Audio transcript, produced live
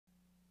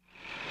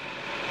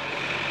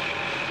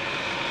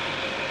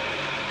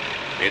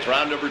It's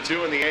round number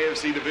 2 in the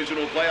AFC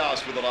Divisional Playoffs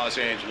for the Los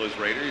Angeles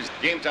Raiders.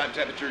 Game time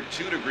temperature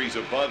 2 degrees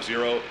above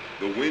zero.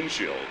 The wind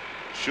chill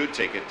should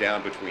take it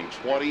down between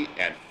 20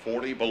 and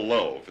 40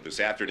 below for this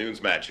afternoon's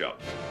matchup.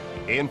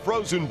 In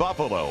frozen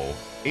Buffalo,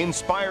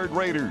 inspired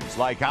Raiders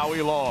like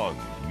Howie Long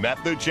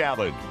met the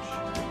challenge.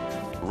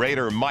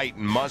 Raider might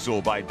and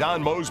muscle by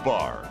Don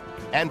Mosbar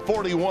and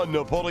 41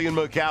 Napoleon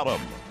McCallum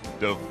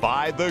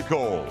defied the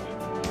cold.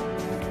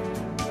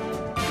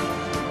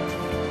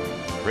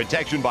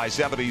 Protection by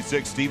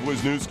 76 Steve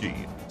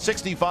Wisniewski,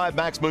 65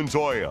 Max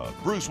Montoya,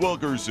 Bruce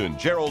Wilkerson,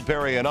 Gerald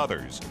Perry, and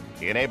others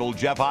enabled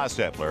Jeff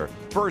Hostetler,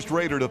 first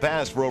Raider to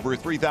pass for over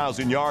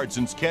 3,000 yards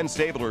since Ken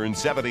Stabler in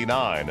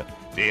 '79,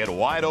 to hit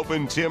wide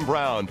open Tim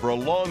Brown for a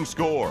long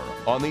score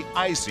on the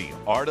icy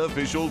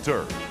artificial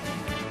turf.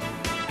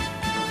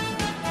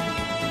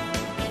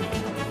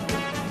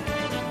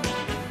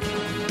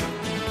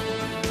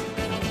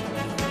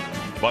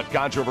 But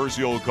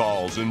controversial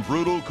calls and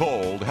brutal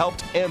cold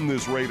helped end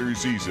this Raiders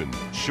season,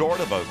 short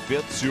of a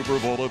 5th Super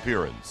Bowl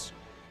appearance.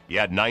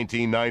 Yet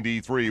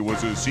 1993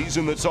 was a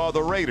season that saw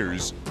the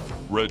Raiders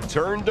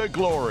return to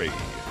glory.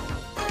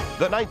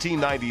 The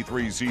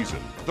 1993 season,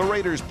 the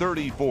Raiders'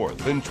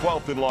 34th and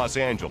 12th in Los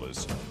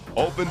Angeles,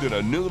 opened in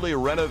a newly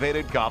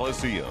renovated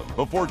Coliseum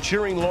before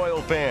cheering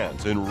loyal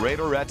fans and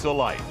Raiderettes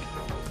alike.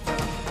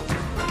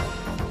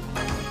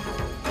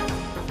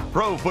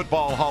 Pro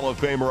Football Hall of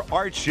Famer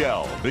Art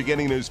Shell,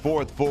 beginning his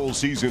 4th full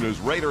season as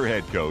Raider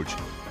head coach,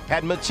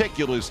 had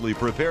meticulously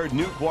prepared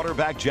new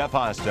quarterback Jeff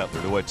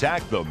Hostetler to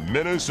attack the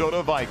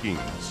Minnesota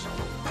Vikings.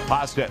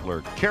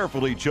 Hostetler,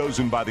 carefully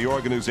chosen by the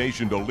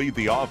organization to lead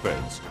the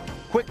offense,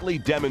 quickly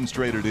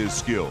demonstrated his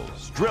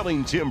skills,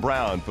 drilling Tim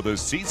Brown for the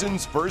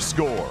season's first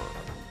score.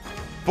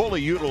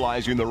 Fully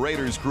utilizing the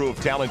Raiders' crew of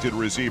talented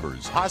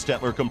receivers,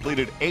 Hostetler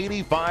completed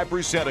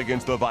 85%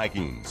 against the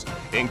Vikings,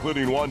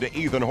 including one to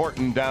Ethan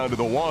Horton down to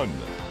the 1.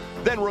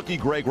 Then rookie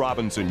Greg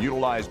Robinson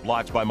utilized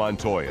blocks by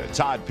Montoya,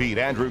 Todd Pete,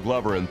 Andrew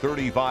Glover, and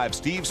 35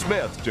 Steve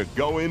Smith to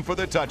go in for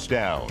the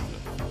touchdown.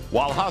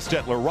 While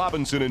Hostetler,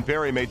 Robinson, and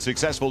Perry made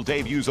successful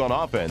debuts on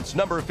offense,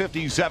 number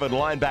 57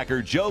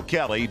 linebacker Joe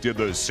Kelly did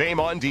the same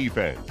on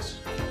defense.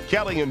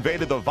 Kelly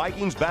invaded the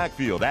Vikings'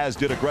 backfield, as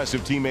did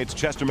aggressive teammates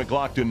Chester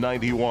McLaughlin,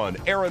 91,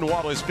 Aaron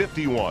Wallace,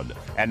 51,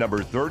 and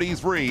number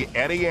 33,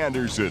 Eddie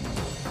Anderson.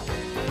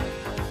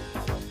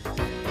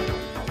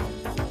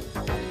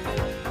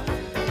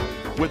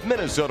 With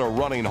Minnesota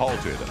running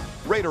halted,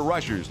 Raider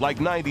rushers like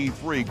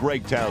 93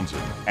 Greg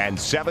Townsend and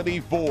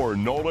 74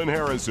 Nolan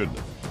Harrison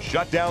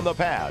shut down the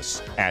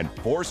pass and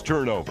forced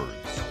turnovers.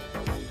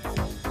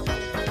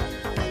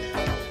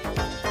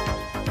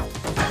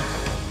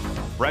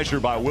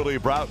 Pressure by Willie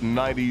Broughton,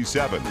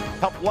 97,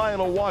 helped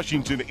Lionel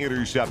Washington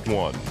intercept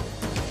one.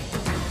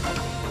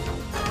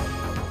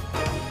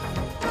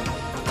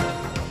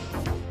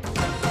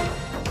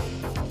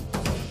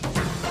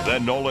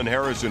 Then Nolan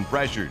Harrison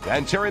pressured,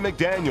 and Terry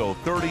McDaniel,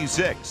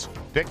 36,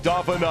 picked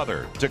off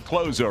another to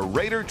close a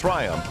Raider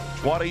triumph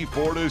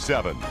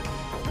 24-7.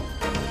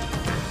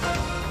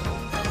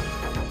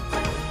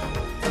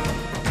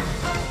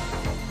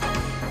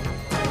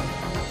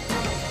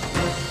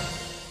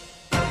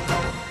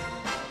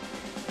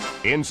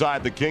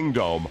 Inside the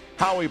Kingdome,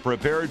 Howie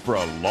prepared for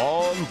a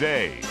long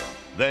day.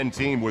 Then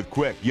teamed with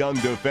quick young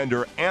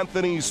defender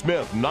Anthony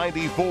Smith,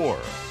 94,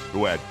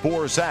 who had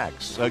 4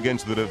 sacks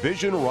against the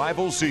division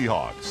rival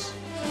Seahawks.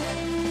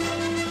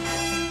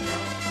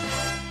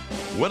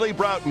 Willie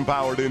Broughton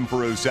powered in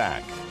for a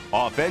sack.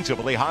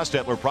 Offensively,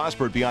 Hostetler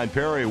prospered behind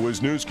Perry,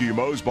 Wisniewski,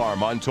 Mosbar,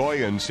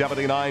 Montoya, and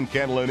 79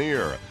 Ken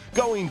Lanier,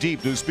 going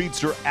deep to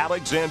speedster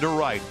Alexander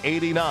Wright,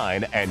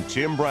 89, and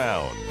Tim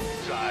Brown.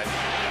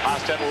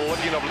 Hostetler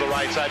looking over the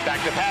right side,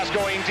 back to pass,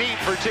 going deep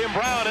for Tim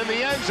Brown in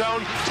the end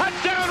zone.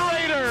 Touchdown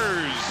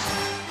Raiders!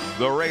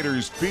 The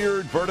Raiders'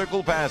 feared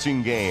vertical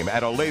passing game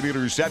and a late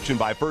interception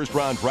by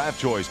first-round draft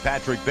choice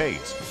Patrick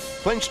Bates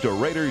clinched a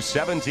Raiders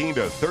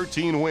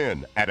 17-13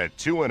 win and a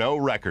 2-0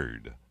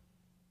 record.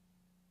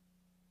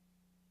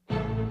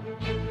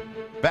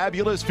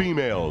 Fabulous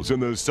females in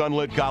the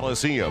sunlit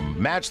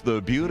Coliseum matched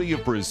the beauty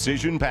of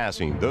precision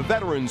passing the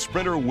veteran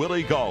sprinter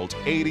Willie Gault,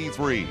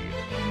 83.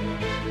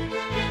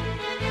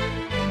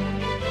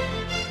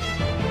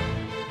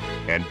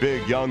 And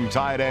big young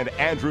tight end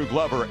Andrew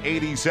Glover,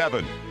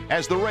 87,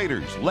 as the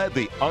Raiders led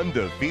the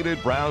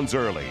undefeated Browns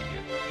early.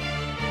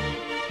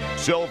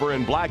 Silver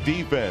and black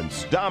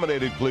defense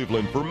dominated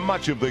Cleveland for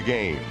much of the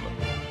game.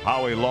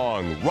 Howie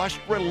Long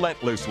rushed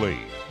relentlessly.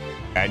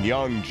 And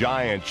young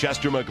giant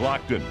Chester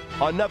McLaughlin,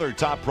 another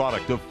top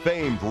product of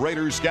famed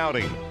Raiders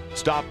scouting,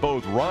 stopped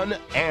both run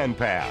and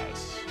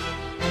pass.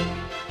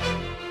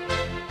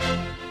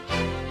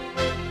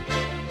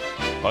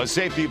 A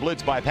safety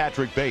blitz by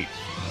Patrick Bates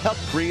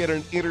helped create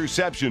an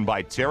interception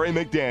by Terry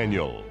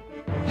McDaniel.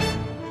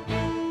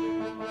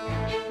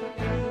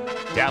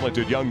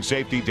 Talented young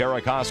safety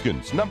Derek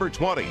Hoskins, number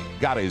 20,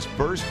 got his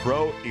first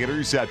pro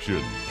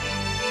interception.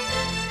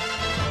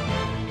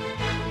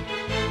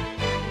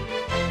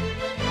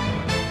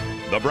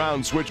 The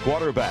Browns switched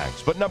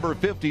quarterbacks, but number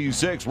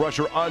 56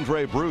 rusher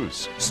Andre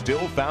Bruce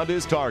still found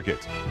his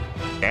target.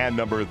 And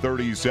number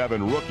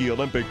 37 rookie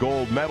Olympic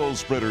gold medal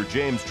sprinter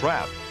James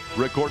Trapp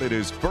recorded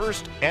his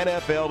first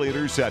NFL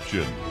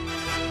interception.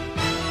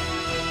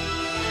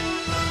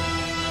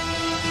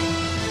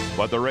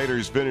 But the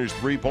Raiders finished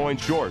 3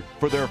 points short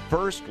for their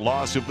first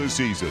loss of the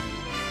season.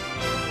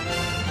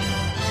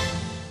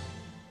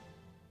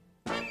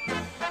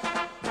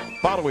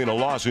 Following a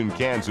loss in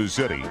Kansas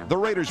City, the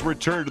Raiders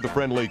returned to the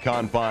friendly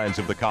confines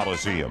of the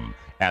Coliseum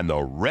and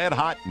the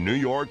red-hot New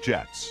York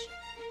Jets.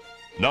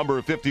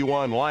 Number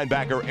 51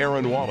 linebacker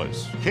Aaron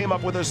Wallace came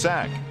up with a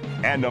sack,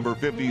 and number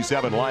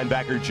 57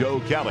 linebacker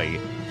Joe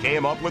Kelly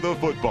came up with a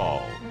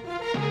football.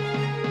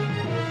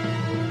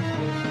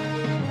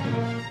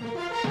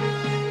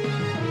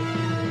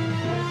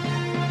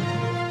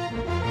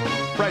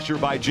 Pressure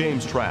by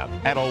James Trapp,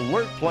 an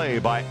alert play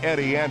by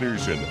Eddie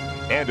Anderson,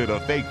 ended a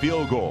fake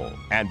field goal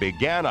and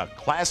began a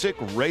classic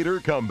Raider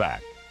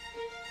comeback.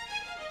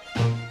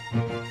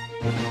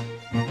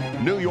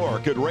 New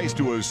York had raced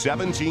to a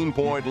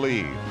 17-point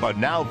lead, but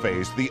now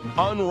faced the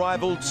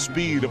unrivaled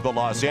speed of the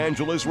Los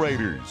Angeles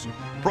Raiders,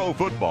 pro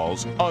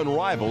football's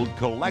unrivaled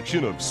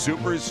collection of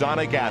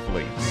supersonic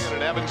athletes.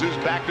 And Evans is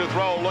back to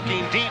throw,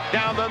 looking deep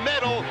down the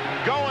middle,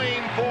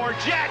 going for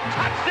Jet.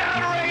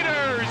 Touchdown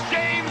Raiders!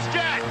 James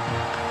Jet!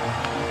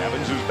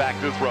 Evans is back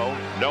to throw,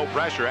 no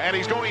pressure, and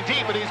he's going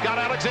deep, and he's got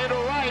Alexander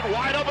Wright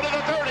wide open to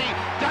the 30,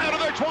 down to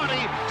the 20,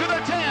 to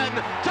the 10,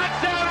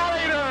 touchdown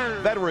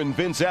Raiders! Veteran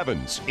Vince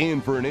Evans, in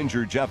for an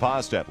injured Jeff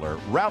Hostetler,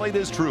 rallied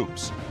his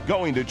troops,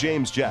 going to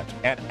James Jet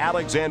and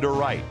Alexander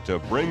Wright to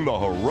bring the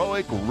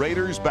heroic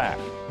Raiders back.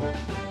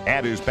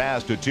 And his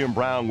pass to Tim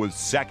Brown with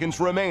seconds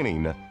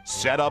remaining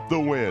set up the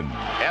win.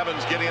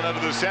 Evans getting it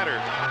under the center.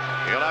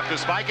 He'll have to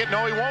spike it.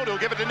 No, he won't. He'll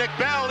give it to Nick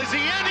Bell. Is he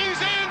in? He's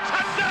in!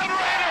 Touchdown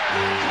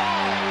Raiders!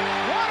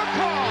 What a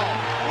call!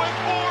 With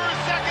 4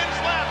 seconds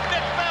left,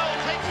 Nick Bell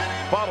takes it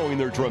in. Following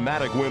their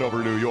dramatic win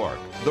over New York,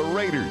 the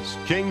Raiders,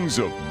 kings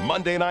of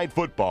Monday Night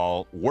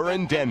Football, were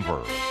in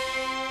Denver.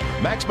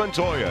 Max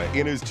Montoya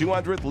in his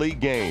 200th league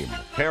game.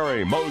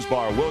 Perry,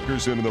 Mosbar,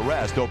 Wilkerson, and the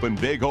rest opened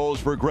big holes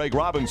for Greg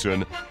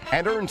Robinson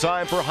and earned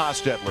time for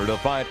Hostetler to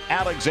find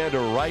Alexander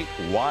Wright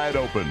wide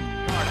open.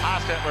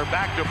 Hostetler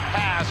back to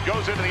pass,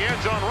 goes into the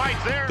end zone right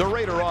there. The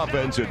Raider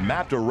offense had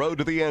mapped a road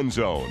to the end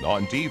zone.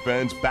 On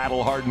defense,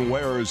 battle-hardened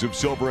wearers of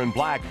silver and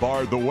black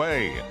barred the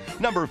way.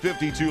 Number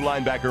 52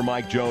 linebacker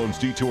Mike Jones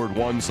detoured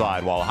one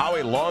side while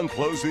Howie Long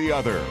closed the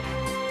other.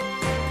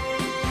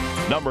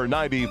 Number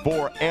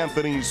 94,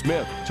 Anthony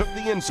Smith, took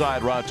the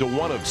inside route to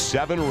one of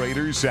 7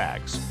 Raiders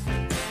sacks.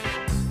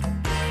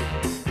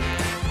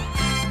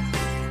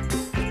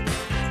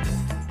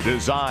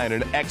 Design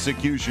and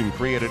execution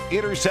created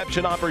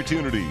interception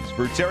opportunities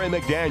for Terry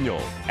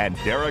McDaniel and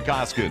Derek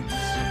Hoskins.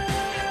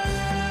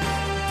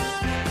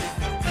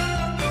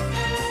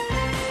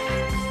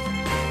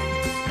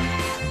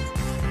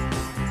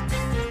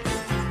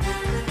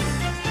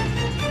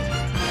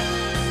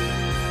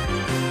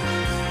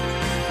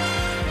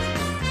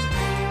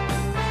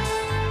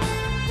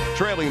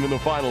 Trailing in the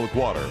final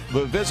quarter,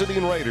 the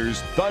visiting Raiders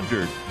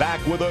thundered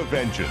back with a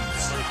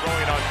vengeance.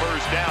 Throwing on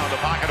first down,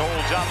 the pocket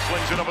holds up,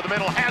 slings it over the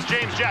middle, has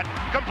James Jet,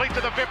 complete to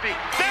the 50.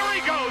 There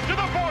he goes, to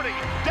the 40,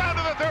 down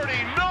to the 30.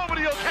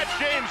 Nobody will catch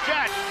James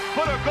Jet.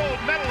 Put a gold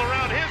medal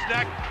around his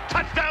neck.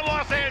 Touchdown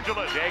Los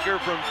Angeles. Jaeger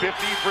from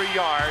 53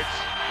 yards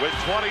with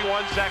 21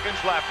 seconds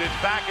left. It's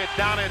back, it's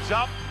down, it's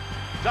up.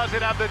 Does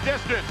it have the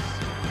distance?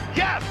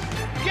 Yes!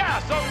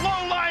 Yes, a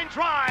low-line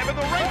drive, and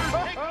the Raiders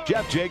take...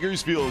 Jeff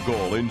Jaeger's field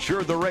goal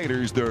ensured the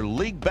Raiders their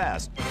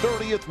league-best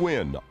 30th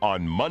win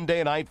on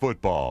Monday Night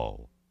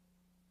Football.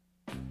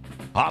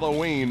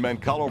 Halloween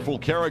meant colorful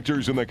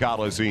characters in the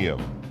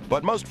Coliseum,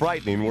 but most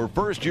frightening were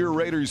first-year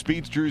Raiders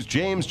speedsters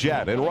James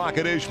Jet and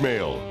Rocket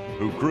Ishmael,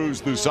 who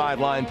cruised the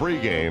sideline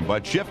pregame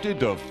but shifted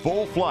to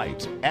full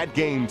flight at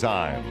game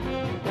time.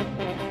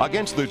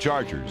 Against the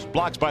Chargers,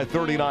 blocks by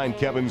 39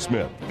 Kevin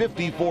Smith,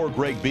 54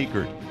 Greg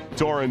Biekert,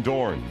 Torin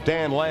Dorn,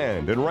 Dan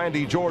Land, and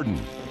Randy Jordan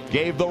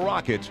gave the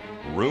Rockets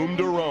room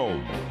to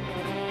roam.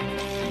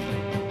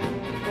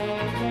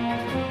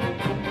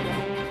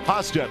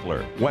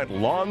 Hostetler went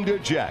long to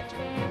Jet.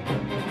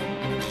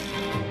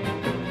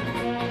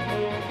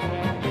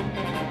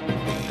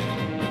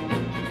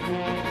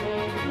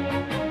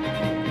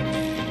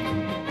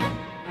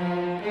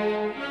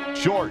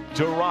 Short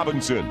to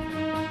Robinson.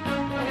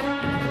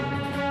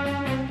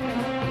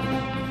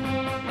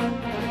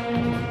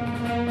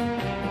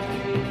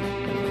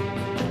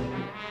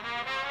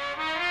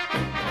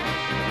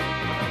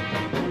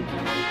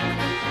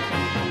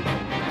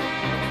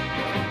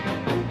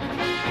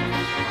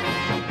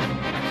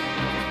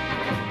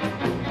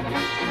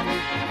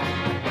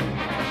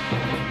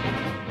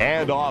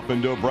 And off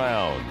into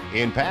Brown,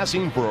 in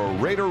passing for a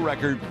Raider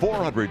record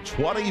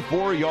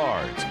 424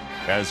 yards,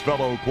 as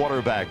fellow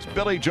quarterbacks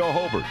Billy Joe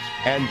Hobert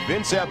and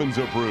Vince Evans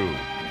approved.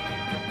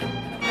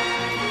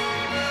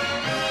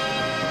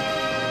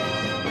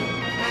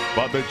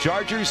 But the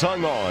Chargers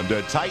hung on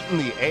to tighten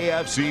the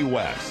AFC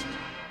West.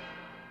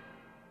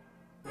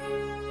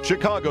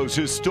 Chicago's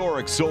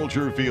historic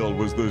Soldier Field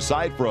was the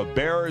site for a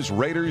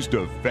Bears-Raiders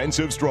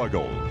defensive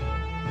struggle.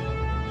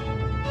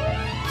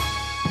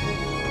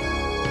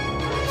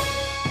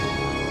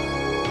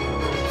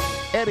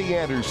 Eddie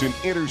Anderson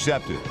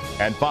intercepted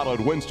and followed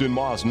Winston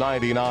Moss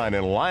 99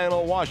 and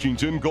Lionel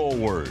Washington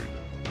goalward.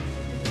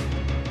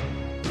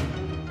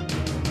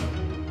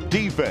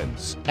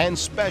 Defense and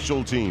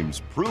special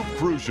teams proved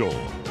crucial.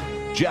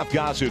 Jeff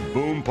Gossett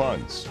boom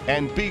punts,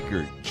 and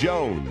Beaker,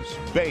 Jones,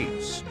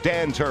 Bates,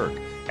 Dan Turk,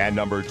 and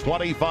number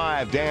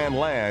 25 Dan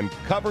Land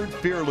covered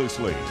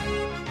fearlessly.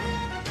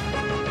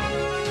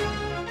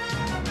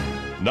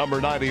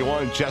 Number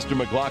 91 Chester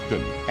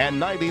McLaughlin and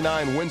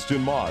 99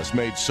 Winston Moss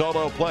made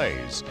solo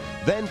plays,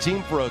 then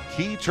teamed for a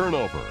key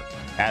turnover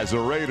as the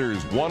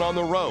Raiders won on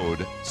the road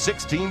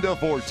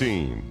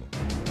 16-14.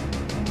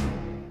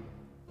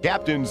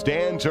 Captains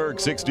Dan Turk,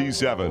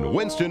 67,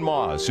 Winston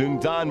Moss,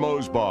 and Don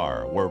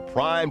Mosbar were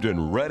primed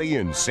and ready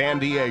in San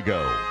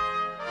Diego.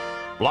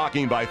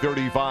 Blocking by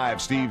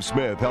 35, Steve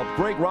Smith helped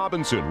Greg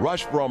Robinson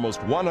rush for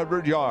almost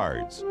 100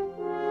 yards.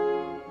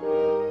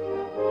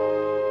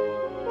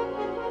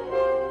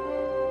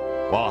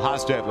 While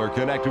Hostetler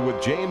connected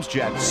with James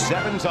Jett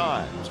 7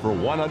 times for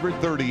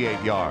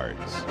 138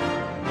 yards.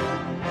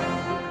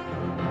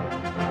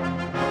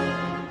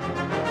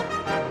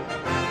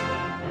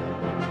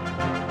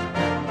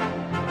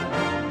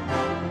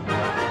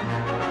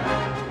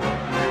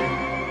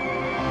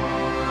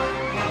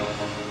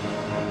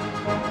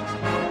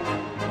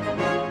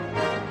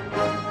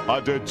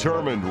 A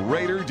determined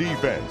Raider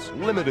defense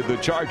limited the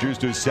Chargers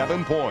to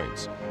 7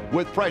 points,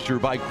 with pressure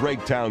by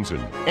Greg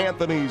Townsend,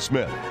 Anthony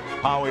Smith,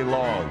 Howie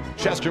Long,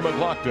 Chester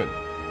McLaughlin,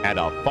 and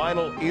a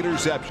final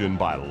interception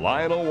by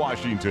Lionel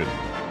Washington.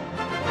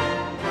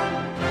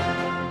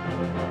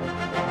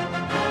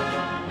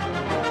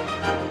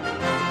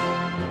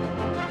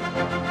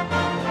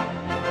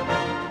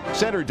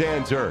 Center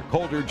Dan Turk,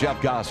 holder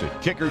Jeff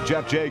Gossett, kicker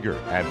Jeff Jager,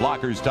 and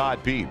blockers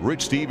Todd Pete,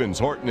 Rich Stevens,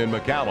 Horton, and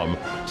McCallum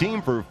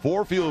teamed for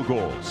 4 field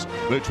goals.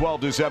 The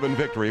 12-7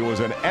 victory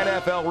was an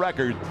NFL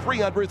record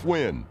 300th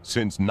win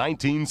since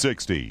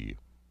 1960.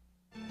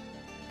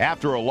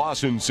 After a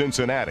loss in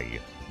Cincinnati,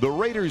 the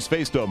Raiders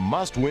faced a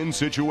must-win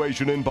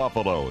situation in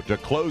Buffalo to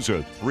close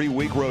a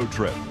 3-week road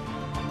trip.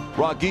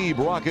 Raghib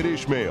Rocket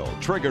Ismail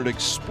triggered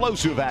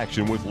explosive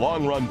action with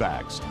long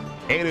runbacks,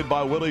 aided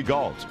by Willie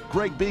Gault,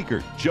 Greg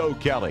Beaker, Joe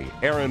Kelly,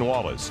 Aaron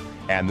Wallace,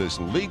 and this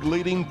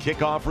league-leading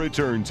kickoff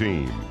return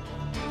team.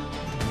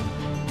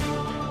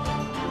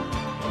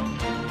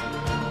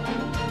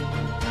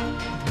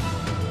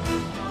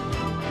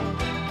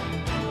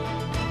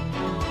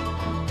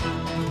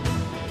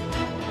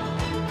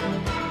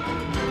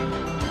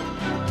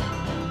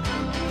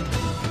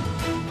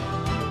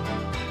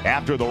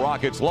 After the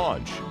Rockets'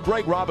 launch,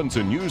 Greg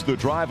Robinson used the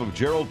drive of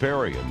Gerald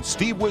Perry and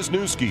Steve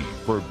Wisniewski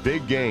for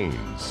big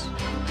gains.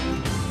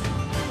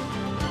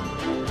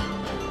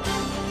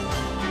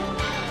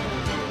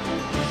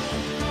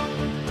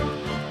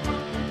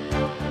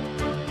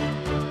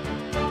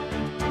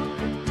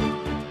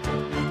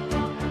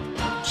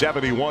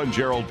 '71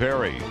 Gerald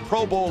Perry,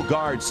 Pro Bowl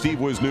guard Steve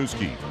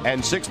Wisniewski,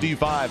 and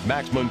 '65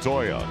 Max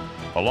Montoya,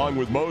 along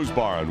with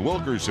Mosbar and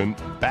Wilkerson,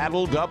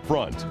 battled up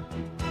front,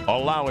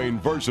 allowing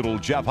versatile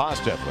Jeff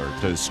Hostetler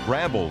to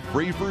scramble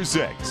free for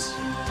 6.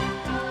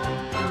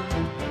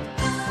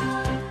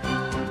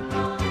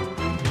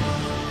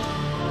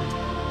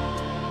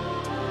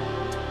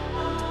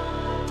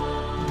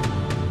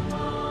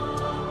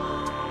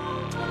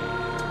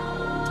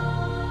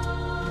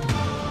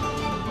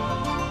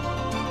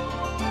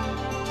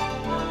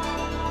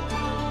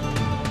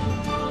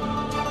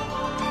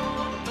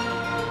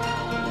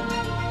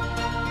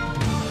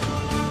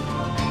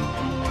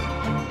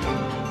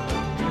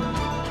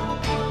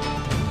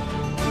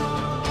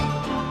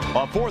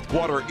 A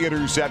fourth-quarter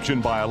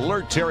interception by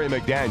alert Terry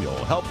McDaniel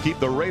helped keep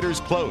the Raiders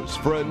close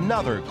for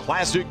another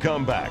classic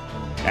comeback,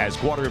 as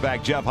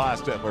quarterback Jeff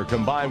Hostetler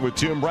combined with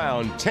Tim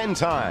Brown 10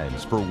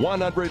 times for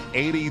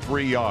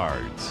 183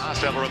 yards.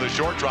 Hostetler with a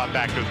short drop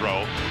back to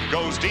throw.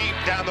 Goes deep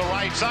down the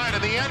right side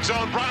of the end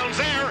zone. Brown's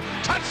there.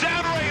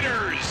 Touchdown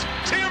Raiders!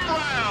 Tim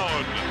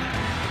Brown!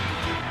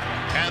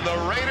 And the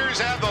Raiders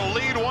have the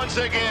lead once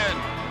again.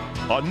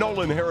 A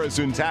Nolan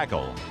Harrison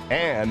tackle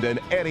and an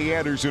Eddie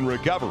Anderson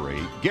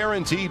recovery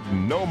guaranteed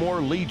no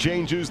more lead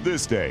changes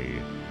this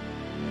day.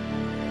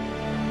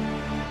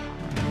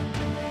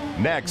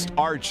 Next,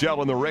 Art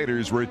Shell and the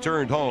Raiders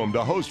returned home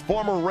to host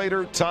former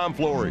Raider Tom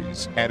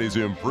Flores and his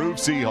improved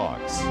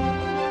Seahawks.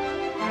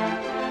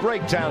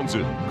 Greg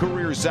Townsend,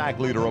 career sack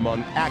leader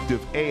among active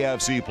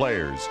AFC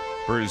players,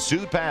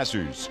 pursued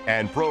passers,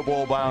 and Pro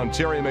Bowl bound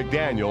Terry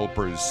McDaniel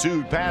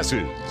pursued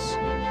passes.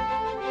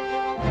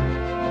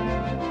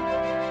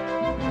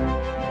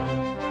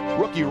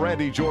 Rookie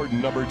Randy Jordan,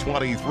 number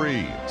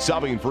 23,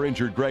 subbing for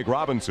injured Greg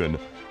Robinson,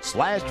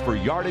 slashed for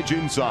yardage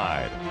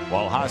inside,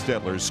 while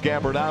Hostetler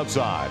scampered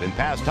outside and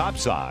passed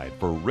topside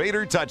for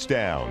Raider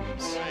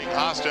touchdowns.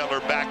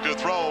 Hostetler back to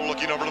throw,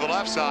 looking over to the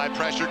left side.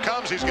 Pressure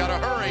comes. He's got to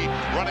hurry.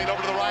 Running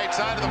over to the right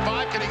side of the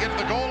 5. Can he get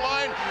to the goal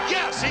line?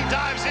 Yes, he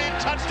dives in.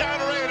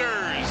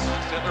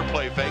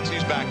 play fakes.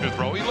 He's back to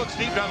throw. He looks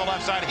deep down the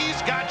left side.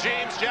 He's got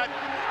James Jett.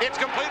 It's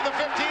complete to the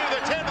 15, to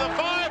the 10, to the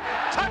 5.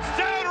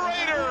 Touchdown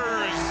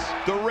Raiders!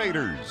 The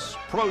Raiders,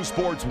 pro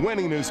sports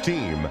winningest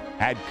team,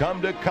 had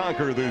come to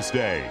conquer this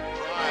day.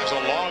 Drives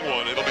a long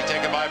one. It'll be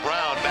taken by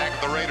Brown. Back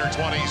at the Raider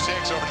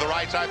 26, over to the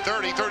right side,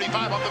 30,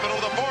 35, up the middle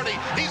of the 40.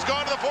 He's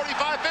gone to the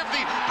 45,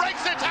 50.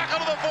 Breaks the tackle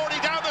to the 40,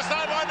 down the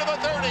sideline to the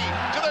 30,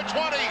 to the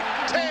 20,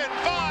 10,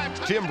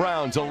 5. Tim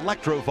Brown's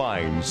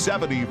electrifying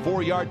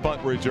 74-yard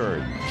punt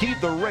return keep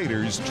the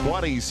Raiders'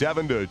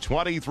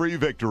 27-23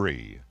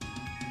 victory.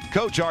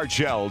 Coach Art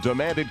Shell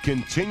demanded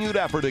continued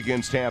effort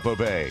against Tampa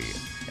Bay,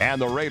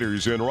 and the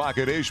Raiders in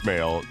Rocket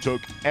Ismail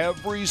took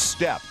every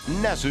step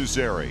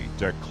necessary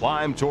to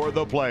climb toward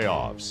the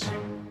playoffs.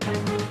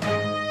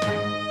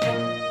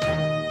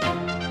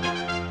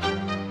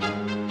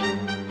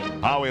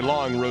 Howie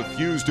Long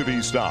refused to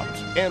be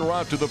stopped en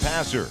route to the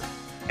passer,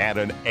 and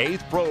an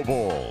 8th Pro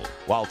Bowl,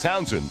 while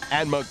Townsend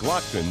and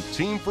McLaughlin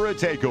teamed for a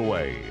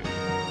takeaway.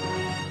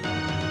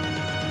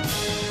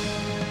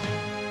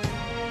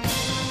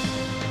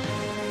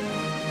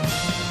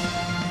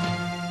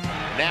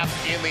 Knapp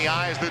in the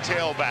eyes, the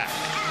tailback.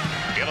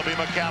 It'll be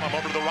McCallum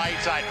over to the right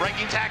side,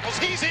 breaking tackles.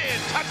 He's in.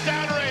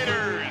 Touchdown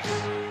Raiders!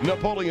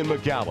 Napoleon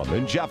McCallum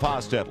and Jeff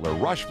Hostetler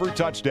rushed for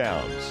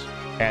touchdowns,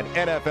 and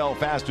NFL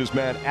fastest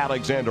man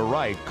Alexander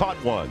Wright caught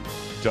one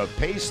to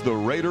pace the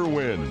Raider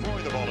win.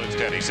 The ball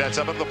instead. He sets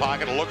up in the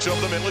pocket, looks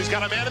over the middle. He's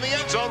got a man in the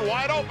end zone,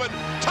 wide open.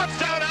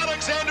 Touchdown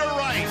Alexander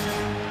Wright!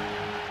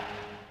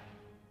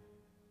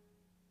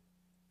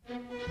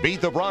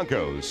 Beat the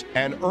Broncos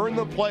and earn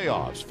the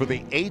playoffs for the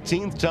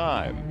 18th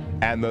time,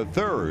 and the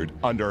 3rd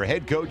under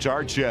head coach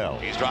Art Shell.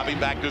 He's dropping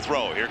back to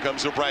throw. Here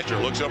comes the pressure.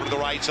 Looks over to the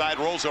right side,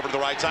 rolls over to the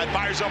right side,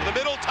 fires over the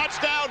middle.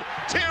 Touchdown,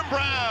 Tim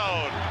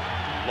Brown!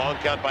 Long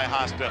count by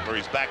Hostetler.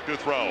 He's back to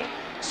throw.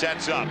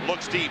 Sets up,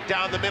 looks deep,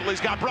 down the middle. He's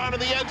got Brown in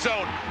the end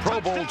zone. Pro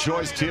Bowl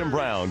choice Tim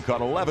Brown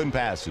caught 11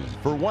 passes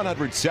for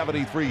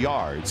 173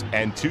 yards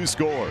and 2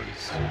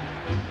 scores.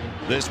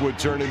 This would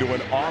turn into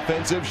an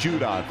offensive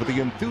shootout for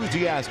the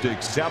enthusiastic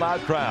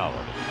sellout crowd,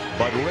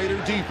 but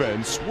Raider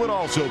defense would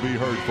also be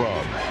heard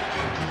from.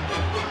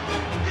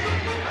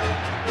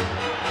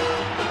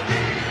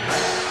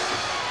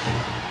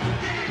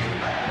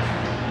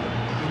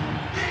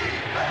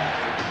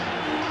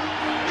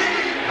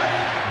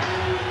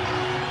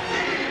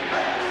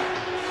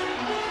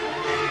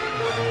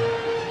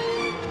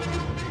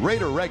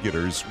 Raider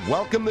regulars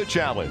welcomed the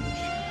challenge,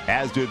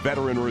 as did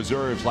veteran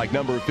reserves like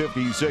number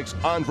 56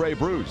 Andre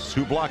Bruce,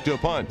 who blocked a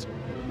punt.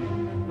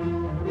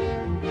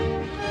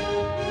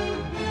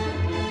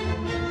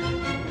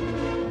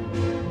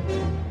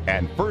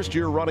 And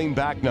first-year running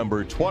back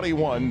number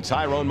 21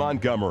 Tyrone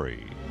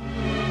Montgomery.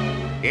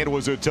 It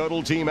was a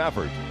total team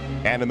effort,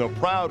 and in the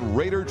proud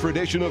Raider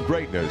tradition of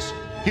greatness,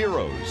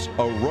 heroes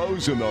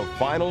arose in the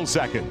final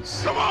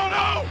seconds. Come on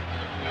out!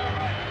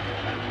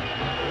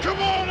 Come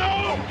on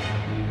out!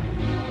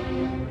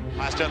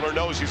 Hostetler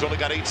knows he's only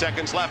got 8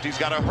 seconds left. He's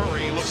got to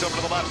hurry. He looks over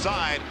to the left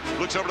side,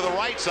 looks over to the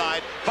right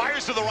side,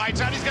 fires to the right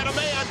side. He's got a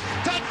man.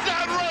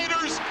 Touchdown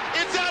Raiders!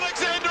 It's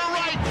Alexander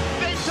Wright.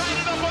 They tied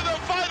it up with a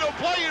final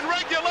play in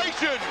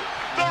regulation.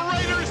 The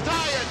Raiders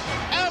tie it.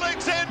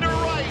 Alexander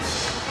Wright.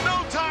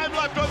 No time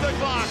left on the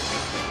clock.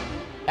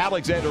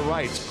 Alexander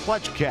Wright's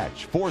clutch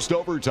catch forced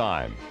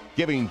overtime,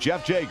 giving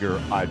Jeff Jager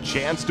a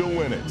chance to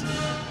win it.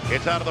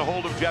 It's out of the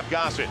hold of Jeff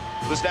Gossett.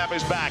 The snap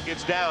is back.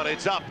 It's down.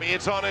 It's up.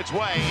 It's on its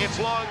way. It's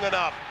long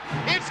enough.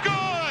 It's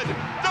good!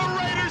 The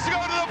Raiders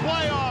go to the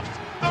playoffs!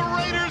 The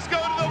Raiders go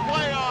to the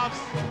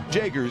playoffs!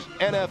 Jager's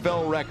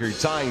NFL record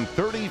tying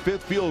 35th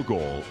field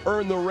goal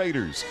earned the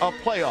Raiders a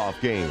playoff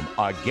game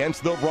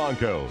against the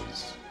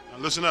Broncos. Now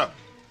listen up.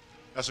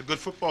 That's a good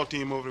football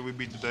team over that we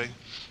beat today.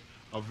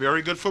 A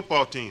very good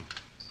football team.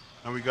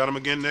 And we got them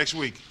again next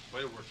week.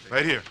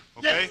 Right here.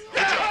 Okay?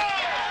 Good job.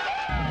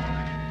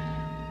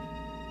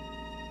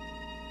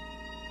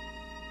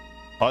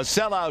 A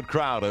sellout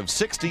crowd of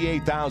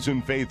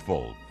 68,000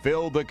 faithful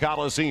filled the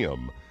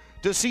Coliseum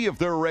to see if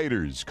their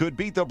Raiders could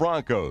beat the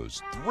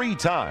Broncos 3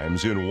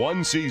 times in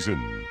one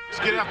season. Let's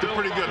get after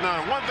pretty good.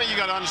 Now, one thing you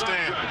got to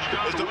understand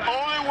is the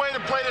only way to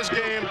play this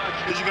game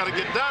is you got to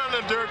get down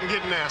in the dirt and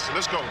get nasty.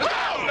 Let's go.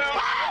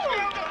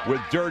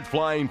 With dirt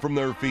flying from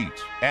their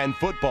feet and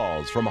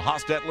footballs from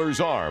Hostetler's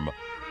arm,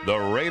 the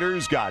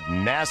Raiders got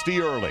nasty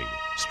early,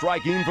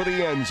 striking for the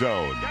end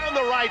zone. Down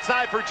the right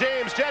side for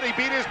James Jett. He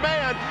beat his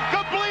man.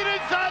 Complete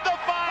inside the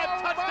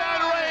 5.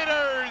 Touchdown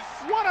Raiders.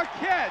 What a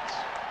catch.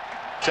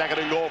 2nd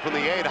and goal from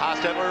the 8.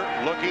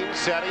 Hostetler looking,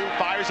 setting,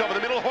 fires over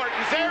the middle.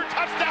 Horton's there.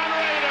 Touchdown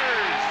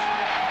Raiders.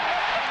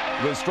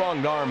 The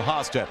strong-arm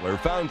Hostetler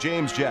found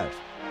James Jett,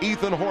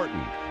 Ethan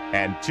Horton,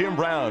 and Tim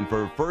Brown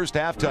for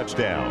first-half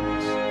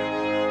touchdowns.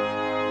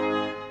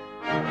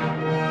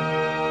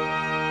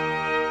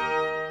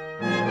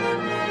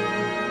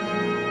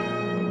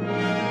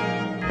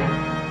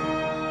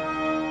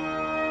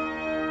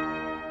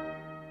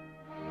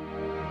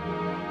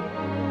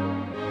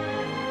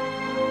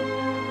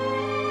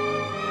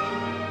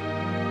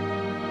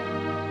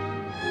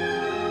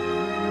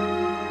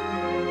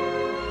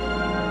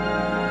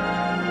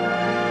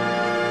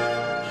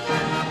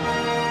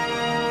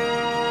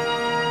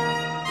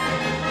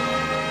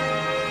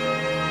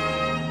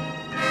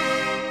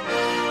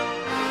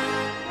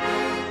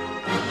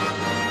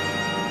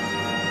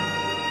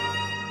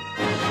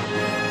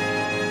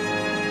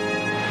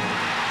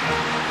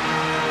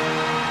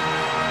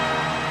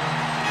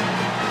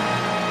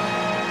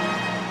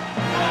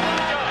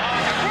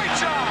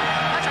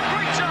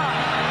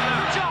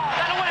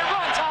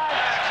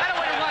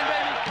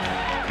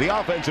 The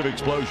offensive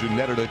explosion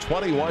netted a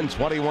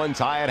 21-21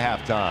 tie at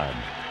halftime.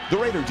 The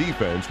Raider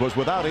defense was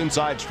without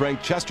inside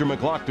strength Chester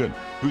McLaughlin,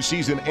 whose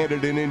season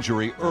ended in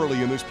injury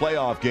early in this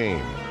playoff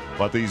game.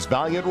 But these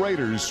valiant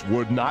Raiders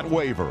would not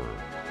waver.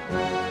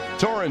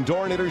 Torin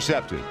Dorn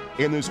intercepted.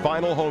 In this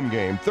final home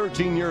game,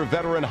 13-year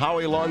veteran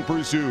Howie Long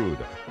pursued.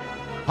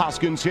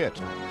 Hoskins hit.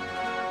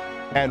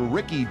 And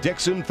Ricky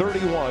Dixon,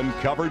 31,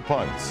 covered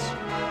punts.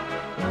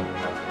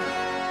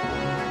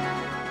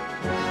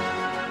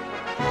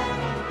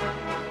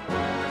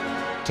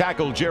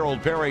 Tackle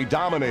Gerald Perry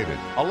dominated,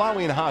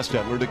 allowing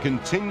Hostetler to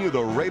continue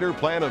the Raider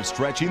plan of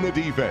stretching the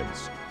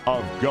defense,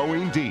 of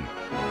going deep.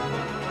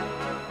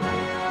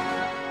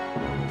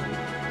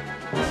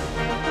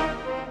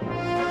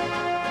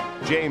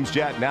 James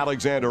Jett and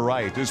Alexander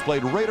Wright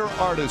displayed Raider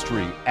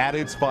artistry at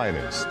its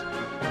finest.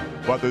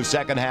 But the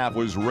second half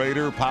was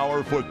Raider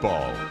power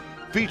football,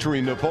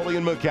 featuring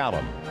Napoleon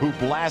McCallum, who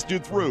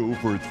blasted through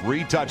for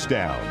 3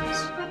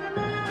 touchdowns.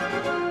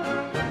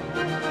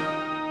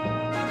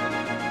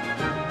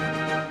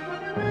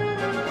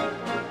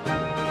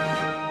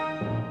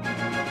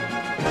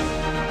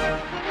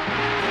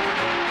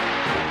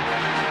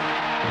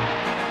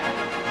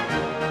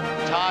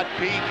 Todd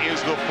Peake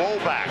is the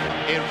fullback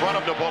in front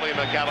of Napoleon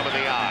McCallum in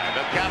the eye.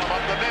 McCallum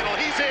up the middle.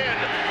 He's in.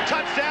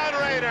 Touchdown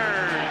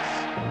Raiders.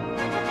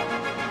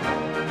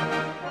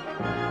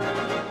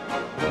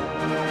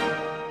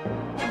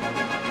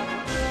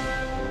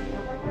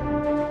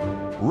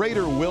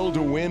 Raider will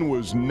to win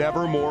was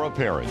never more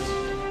apparent.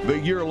 The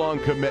year-long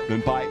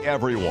commitment by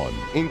everyone,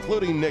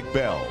 including Nick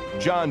Bell,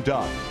 John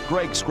Duff,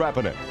 Greg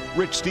Skrepenek,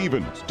 Rich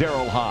Stevens,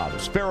 Daryl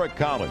Hobbs, Farrah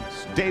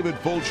Collins, David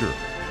Fulcher,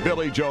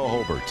 Billy Joe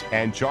Hobart,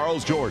 and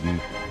Charles Jordan,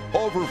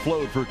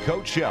 overflowed for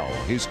Coach Shell,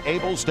 his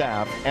able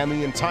staff, and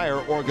the entire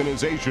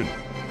organization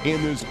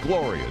in this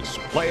glorious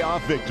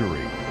playoff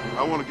victory.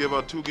 I want to give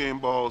out 2 game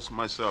balls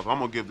myself. I'm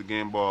going to give the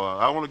game ball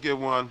out. I want to give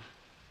one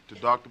to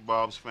Dr.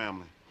 Bob's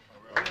family.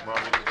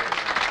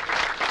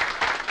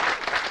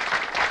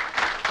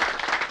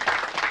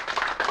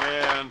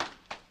 And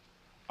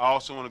I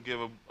also want to give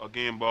a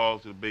game ball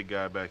to the big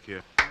guy back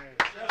here.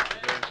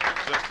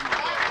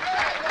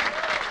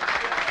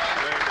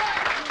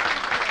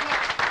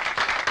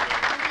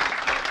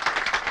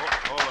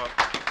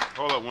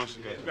 Hold up one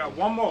second. We got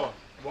one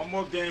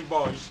more game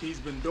ball. He's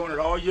been doing it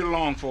all year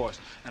long for us.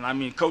 And I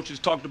mean, coaches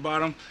talked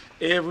about him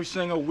every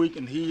single week,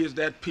 and he is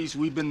that piece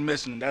we've been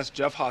missing, and that's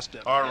Jeff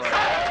Hostetler. All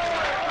right.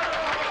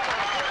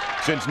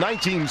 Since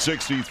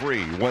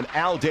 1963, when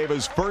Al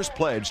Davis first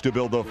pledged to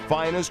build the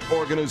finest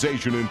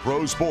organization in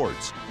pro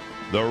sports,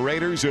 the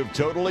Raiders have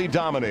totally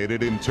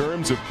dominated in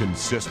terms of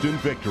consistent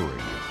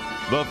victory.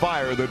 The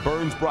fire that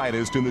burns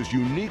brightest in this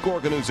unique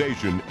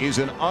organization is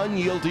an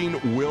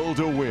unyielding will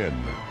to win.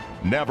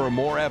 Never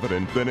more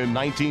evident than in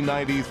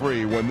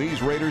 1993 when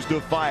these Raiders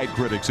defied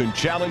critics and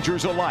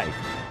challengers alike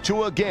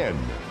to again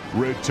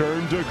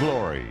return to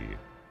glory.